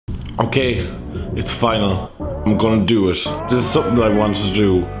Okay, it's final. I'm gonna do it. This is something that I wanted to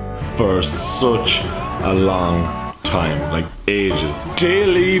do for such a long time, like ages.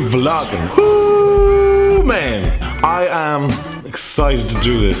 Daily vlogging. Woo, man! I am excited to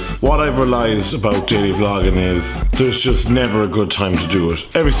do this. What I've realized about daily vlogging is there's just never a good time to do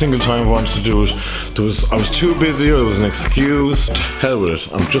it. Every single time I wanted to do it, I was too busy, or there was an excuse. To hell with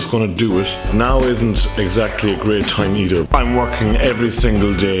it, I'm just gonna do it. Now isn't exactly a great time either. I'm working every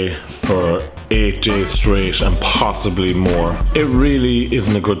single day for 8 days straight and possibly more. It really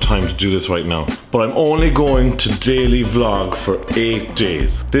isn't a good time to do this right now. But I'm only going to daily vlog for 8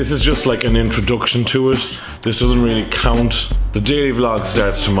 days. This is just like an introduction to it. This doesn't really count. The daily vlog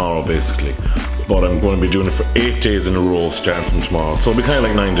starts tomorrow basically. But I'm going to be doing it for 8 days in a row starting from tomorrow. So it'll be kind of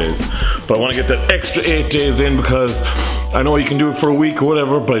like 9 days. But I want to get that extra 8 days in because I know you can do it for a week or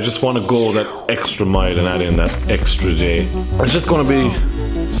whatever, but I just want to go that extra mile and add in that extra day. It's just going to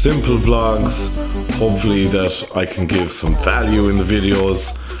be simple vlogs, hopefully that I can give some value in the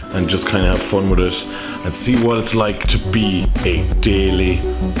videos and just kind of have fun with it and see what it's like to be a daily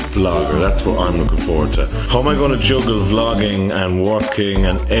vlogger. That's what I'm looking forward to. How am I going to juggle vlogging and working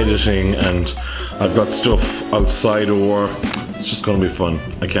and editing, and I've got stuff outside of work. It's just gonna be fun.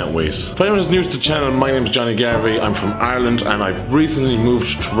 I can't wait. If anyone is new to the channel, my name is Jonny Garvey. I'm from Ireland and I've recently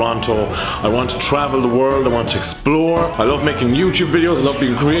moved to Toronto. I want to travel the world. I want to explore. I love making YouTube videos. I love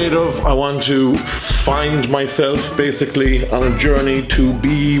being creative. I want to find myself basically on a journey to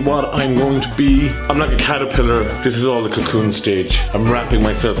be what I'm going to be. I'm like a caterpillar. This is all the cocoon stage. I'm wrapping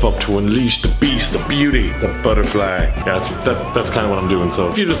myself up to unleash the beast, the beauty, the butterfly. Yeah, that's kind of what I'm doing. So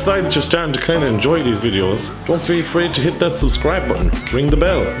if you decide that you're starting to kind of enjoy these videos, don't be afraid to hit that subscribe button. Ring the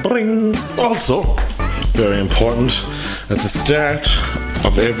bell. Bring. Also, very important, at the start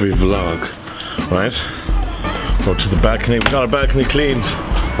of every vlog, right? Go to the balcony. We got our balcony cleaned.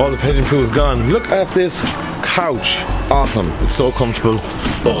 All the pigeon poo is gone. Look at this couch. Awesome. It's so comfortable.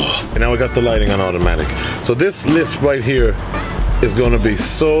 Oh, and now we got the lighting on automatic. So this list right here is going to be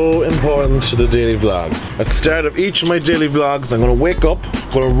so important to the daily vlogs. At the start of each of my daily vlogs, I'm going to wake up,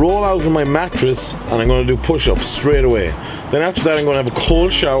 I'm going to roll out of my mattress, and I'm going to do push-ups straight away. Then after that, I'm going to have a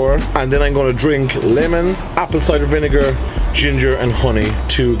cold shower, and then I'm going to drink lemon, apple cider vinegar, ginger, and honey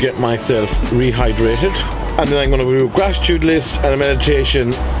to get myself rehydrated. And then I'm going to do a gratitude list and a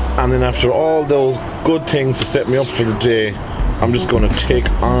meditation, and then after all those good things to set me up for the day, I'm just gonna take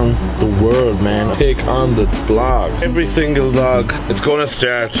on the world, man. Take on the vlog. Every single vlog, it's gonna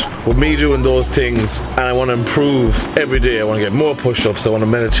start with me doing those things, and I wanna improve every day. I wanna get more push-ups, I wanna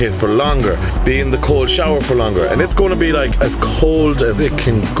meditate for longer, be in the cold shower for longer, and it's gonna be like as cold as it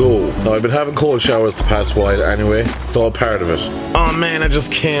can go. Now, I've been having cold showers the past while anyway. It's all part of it. Oh man, I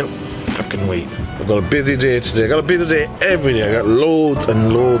just can't fucking wait. I've got a busy day today. I got a busy day every day. I got loads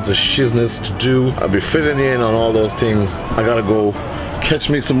and loads of shizness to do. I'll be filling in on all those things. I gotta go catch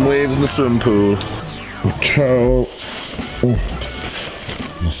me some waves in the swimming pool. Towel.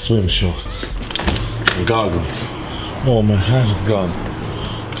 My swim shorts. And goggles. Oh, my hat is gone.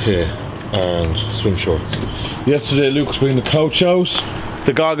 Okay, and swim shorts. Yesterday Luke was bringing the couch out.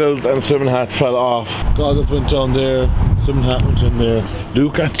 The goggles and swimming hat fell off. Goggles went down there, swimming hat went in there.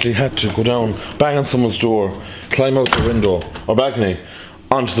 Luke actually had to go down, bang on someone's door, climb out the window, or balcony,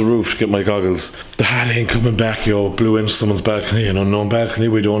 onto the roof to get my goggles. The hat ain't coming back, yo. Blew into someone's balcony, an unknown balcony,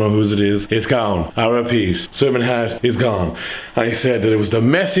 we don't know whose it is. It's gone. I repeat, swimming hat is gone. And he said that it was the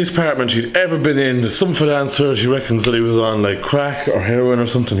messiest apartment he'd ever been in. Some for answered, he reckons that he was on like crack or heroin or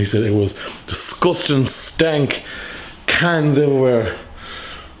something. He said it was disgusting, stank, cans everywhere.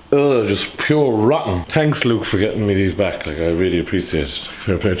 Ugh, just pure rotten. Thanks, Luke, for getting me these back. Like, I really appreciate it.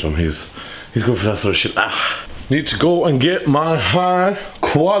 Fair play to him. He's good for that sort of shit. Need to go and get my high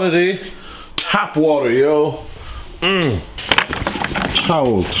quality tap water, yo.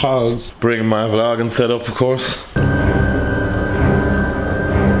 Towels. Bringing my vlogging setup, of course.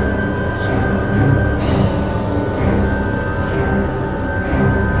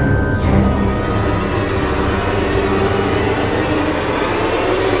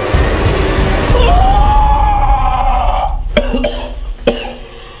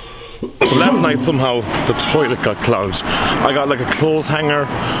 Somehow the toilet got clogged. I got like a clothes hanger,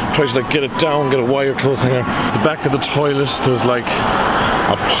 tried to like get it down, get a wire clothes hanger. The back of the toilet, there's like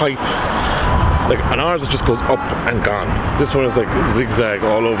a pipe, like, and ours it just goes up and gone. This one is like zigzag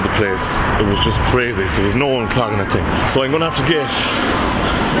all over the place. It was just crazy, so there's no one clogging that thing. So I'm gonna have to get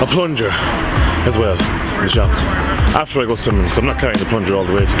a plunger as well in the shop after I go swimming, because I'm not carrying the plunger all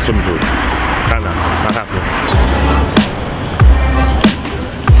the way to the swimming pool. Not happening.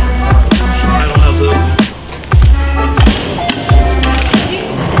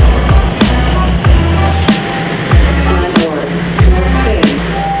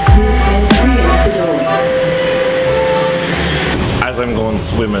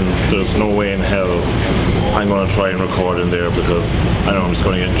 I know I'm just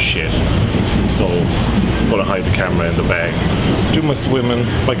going to get in shit. So, I'm going to hide the camera in the bag. Do my swimming,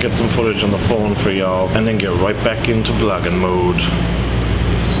 might get some footage on the phone for y'all, and then get right back into vlogging mode.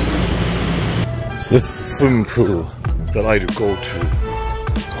 So this is the swimming pool that I do go to.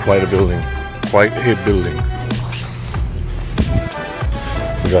 It's quite a building. Quite a building.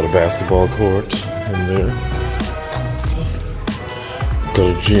 We got a basketball court in there. Got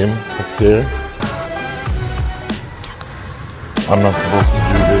a gym up there. I'm not supposed to do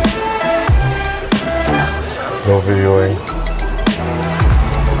this. No videoing.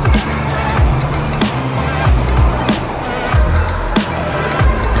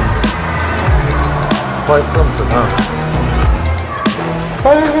 Quite something, huh?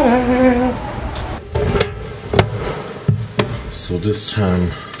 So this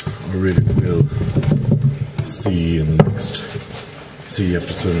time I really will see you in the next. See you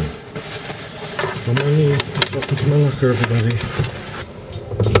after swimming. Come on in, welcome to my locker, everybody.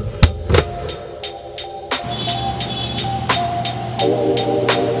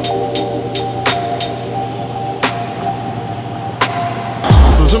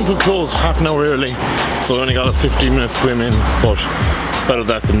 So the swimming pool closed half an hour early, so I only got a 15-minute swim in, but better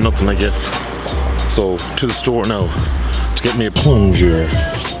that than nothing, I guess. So to the store now to get me a plunger.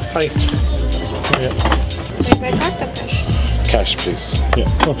 Hi. Yeah. Cash, please. Yeah,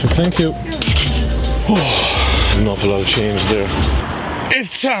 perfect, thank you. Oh, an awful lot of change there.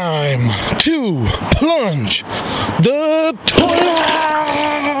 It's time to plunge the toilet!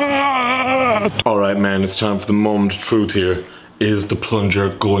 Alright man, it's time for the moment of truth here. Is the plunger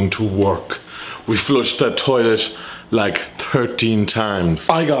going to work? We flushed that toilet like 13 times.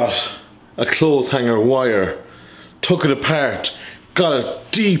 I got a clothes hanger wire, took it apart, got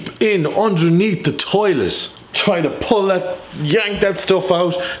it deep in underneath the toilet. Tried to pull that, yank that stuff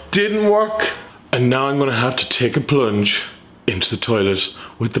out, didn't work. And now I'm gonna have to take a plunge into the toilet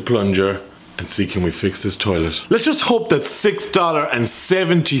with the plunger and see can we fix this toilet. Let's just hope that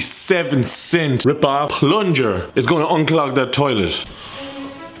 $6.77 rip-off plunger is gonna unclog that toilet.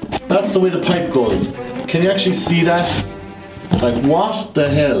 That's the way the pipe goes. Can you actually see that? Like what the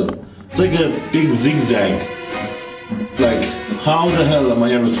hell? It's like a big zigzag. Like, how the hell am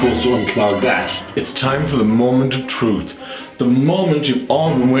I ever supposed to unclog that? It's time for the moment of truth. The moment you've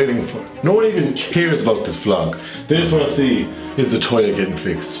all been waiting for. No one even cares about this vlog. They just want to see, is the toilet getting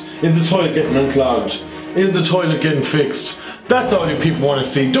fixed? Is the toilet getting unclogged? Is the toilet getting fixed? That's all you people want to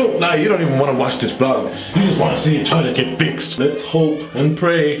see. Don't lie, you don't even want to watch this vlog. You just want to see a toilet get fixed. Let's hope and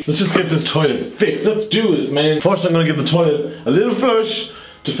pray. Let's just get this toilet fixed. Let's do this, man. First I'm going to give the toilet a little flush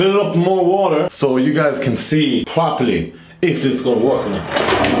to fill it up with more water so you guys can see properly if this is going to work or not.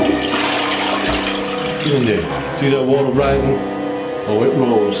 Get in there. See that water rising? Oh, it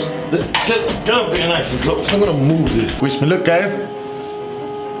rolls. Get up here nice and close. I'm going to move this. Wish me luck, guys.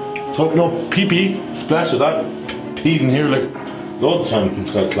 Let's hope no pee-pee splashes. I've peed in here like loads of times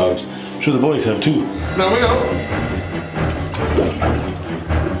since it got clogged. I'm sure the boys have too. Now we go.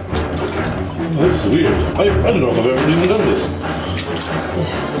 Oh, this is weird. I don't know if I've ever even done this.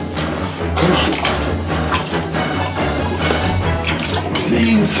 Come on.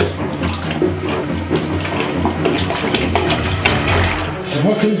 Please. Is it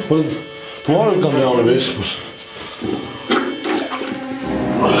working? Well, the water's gone down a bit, but...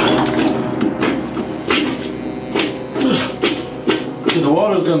 The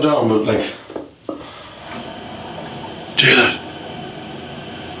water's gone down, but like... Do you hear that?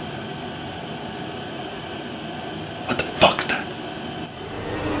 What the fuck's that?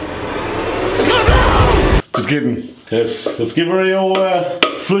 It's gone down! Just kidding. Let's give her a old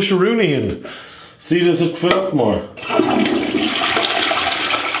flusheroonie and see does it fill up more.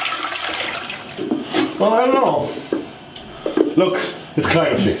 Well, I don't know. Look, it's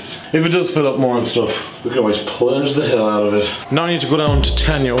kind of fixed. If it does fill up more and stuff, we can always plunge the hell out of it. Now I need to go down to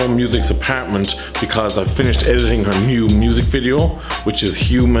Tanya Ohm Music's apartment because I've finished editing her new music video, which is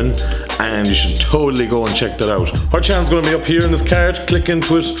Human, and you should totally go and check that out. Her channel's gonna be up here in this card. Click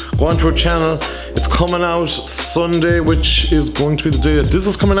into it, go onto her channel. It's coming out Sunday, which is going to be the day that this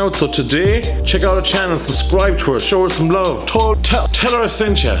is coming out. So today, check out her channel, subscribe to her, show her some love. Tell her I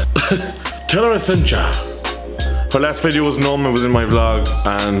sent ya. Tell her I sent ya. Her last video was Numb, it was in my vlog,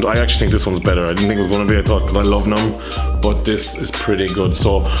 and I actually think this one's better. I didn't think it was going to be, I thought, because I love Numb, but this is pretty good.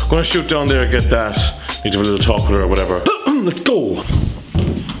 So, I'm going to shoot down there, get that, need to have a little talk with her or whatever. Let's go!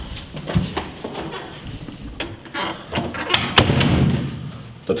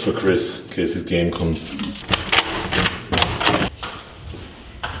 That's for Chris, in case his game comes.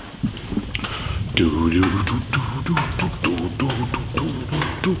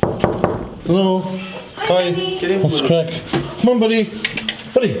 Hello. Hi. What's the crack? Come on, buddy.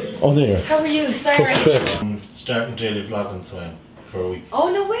 Buddy. Oh, there. How are you? Sorry. I'm starting daily vlogging, so I'm for a week. Oh,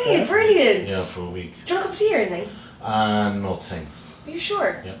 no way. Yeah. Brilliant. Yeah, for a week. Do you want a cup of tea or anything? No, thanks. Are you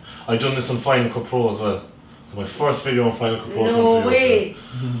sure? Yeah. I've done this on Final Cut Pro as well. So my first video on Final Cut Pro. No way.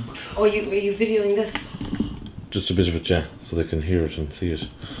 Oh, are you videoing this? Just a bit of it, yeah, so they can hear it and see it.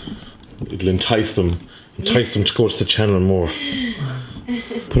 It'll entice them to go to the channel more.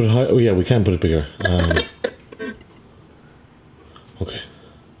 Put it high. Oh yeah, we can put it bigger. Okay.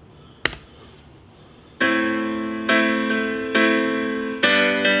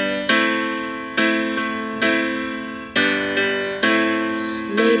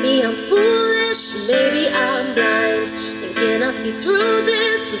 Maybe I'm foolish, maybe I'm blind, thinking I'll see through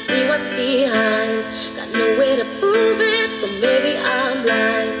this and see what's behind. Got no way to prove it, so maybe I'm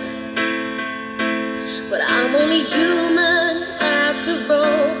blind. But I'm only human after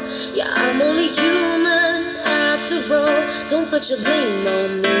all. Yeah, I'm only human after all. Don't put your blame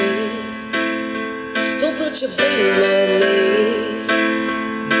on me. Don't put your blame on me.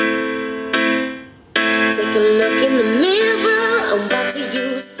 Take a look in the mirror and what do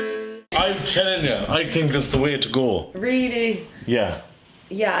you see? I'm telling you, I think that's the way to go. Really? Yeah.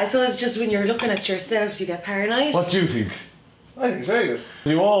 Yeah, I suppose just when you're looking at yourself, you get paranoid. What do you think? I think it's very good.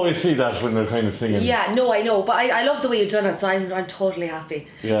 You always see that when they're kind of singing. Yeah, no, I know, but I love the way you've done it, so I'm totally happy.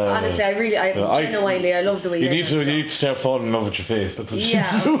 Yeah. Honestly, I genuinely, I love the way you you're need doing it. You need to start falling in love with your face. That's what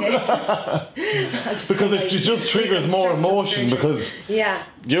Yeah, you do. okay. Because it just triggers more emotion because yeah.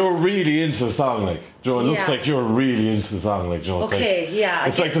 You're really into the song, like. Joe, it looks like you're really into the song, like, Joe. Okay, yeah.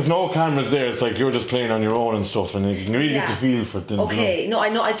 It's like there's no cameras there. It's like you're just playing on your own and stuff, and you can really get the feel for it. Then, okay, no,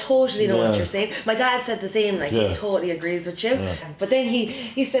 I totally know what you're saying. My dad said the same. Like he totally agrees with you. Yeah. But then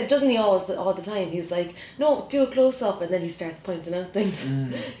he said, doesn't he always all the time? He's like, no, do a close up, and then he starts pointing out things.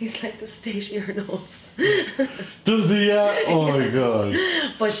 He's like, the state of your nose. Does he? Oh my god.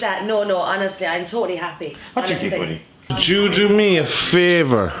 But no, honestly, I'm totally happy. What you think, buddy? Could you do me a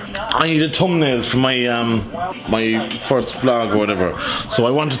favour? I need a thumbnail for my my first vlog or whatever. So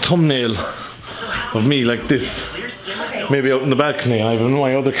I want a thumbnail of me like this. Maybe out in the balcony. I have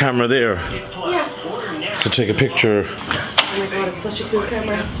my other camera there. Yeah. So take a picture. Oh my god, it's such a cool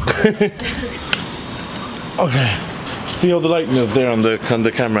camera. Okay. See how the lighting is there on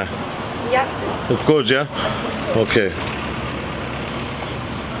the camera? Yeah. It's good, yeah? Okay.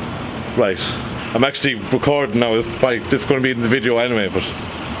 Right. I'm actually recording now. This is going to be in the video anyway, but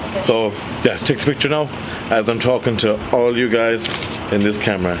so yeah, take the picture now as I'm talking to all you guys in this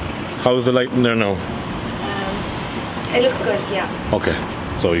camera. How's the lighting there now? It looks good, yeah. Okay,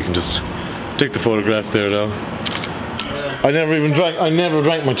 so you can just take the photograph there now. I never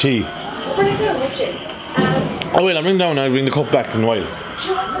drank my tea. Bring it down, Richard. Oh wait, I'll bring down. I'll bring the cup back in a while. What's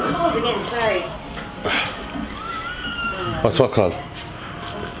it called again? Sorry. What's what called?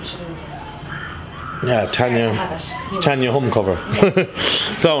 Yeah, Tanya home cover.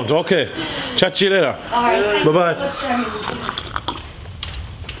 Sound, okay. Chat to you later. Alright, bye bye.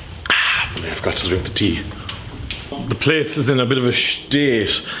 I forgot to drink the tea. The place is in a bit of a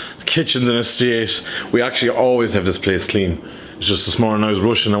state. The kitchen's in a state. We actually always have this place clean. It's just this morning I was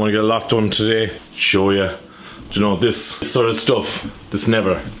rushing. I want to get a lot done today. Show you. Do you know, this sort of stuff, this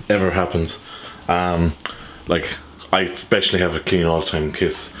never ever happens. Like, I especially have it clean all the time in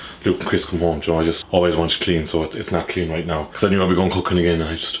case Luke and Chris come home. You know, I just always want it clean, so it's not clean right now because I knew I'd be going cooking again and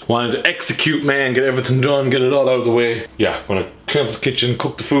I just wanted to execute, man, get everything done, get it all out of the way. Yeah, I'm gonna clean up the kitchen,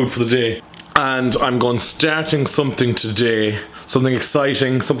 cook the food for the day. And I'm starting something today, something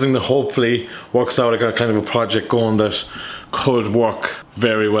exciting, something that hopefully works out. I got kind of a project going that could work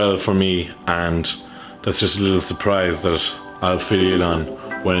very well for me, and that's just a little surprise that I'll fill you in on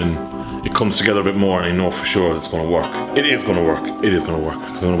when it comes together a bit more and I know for sure it's going to work. It is going to work. It is going to work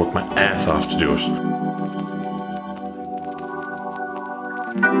because I'm going to work my ass off to do it.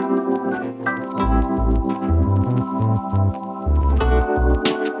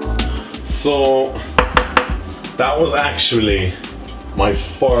 So that was actually my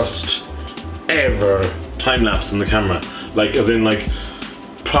first ever time lapse in the camera, like as in like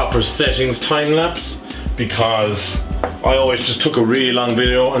proper settings time lapse, because I always just took a really long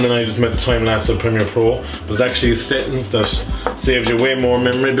video and then I just made the time lapse on Premiere Pro. There's actually settings that saves you way more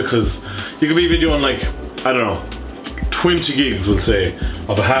memory, because you could be videoing like, I don't know, 20 gigs we'll say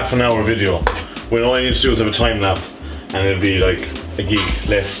of a half an hour video when all you need to do is have a time lapse and it'll be like a gig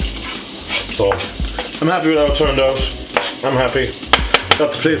less. So I'm happy with how it turned out. I'm happy.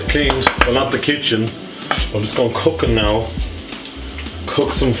 Got the place cleaned, well not the kitchen. I'm just going cooking now.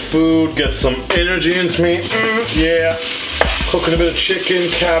 Cook some food, get some energy into me. Yeah. Cooking a bit of chicken,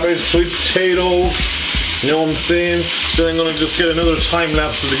 cabbage, sweet potatoes, You know what I'm saying? Then I'm gonna just get another time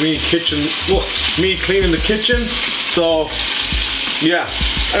lapse of me cleaning the kitchen. So yeah,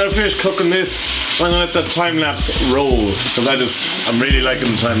 I'm gonna finish cooking this. I'm gonna let that time lapse roll because I'm really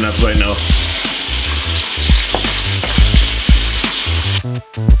liking the time lapse right now.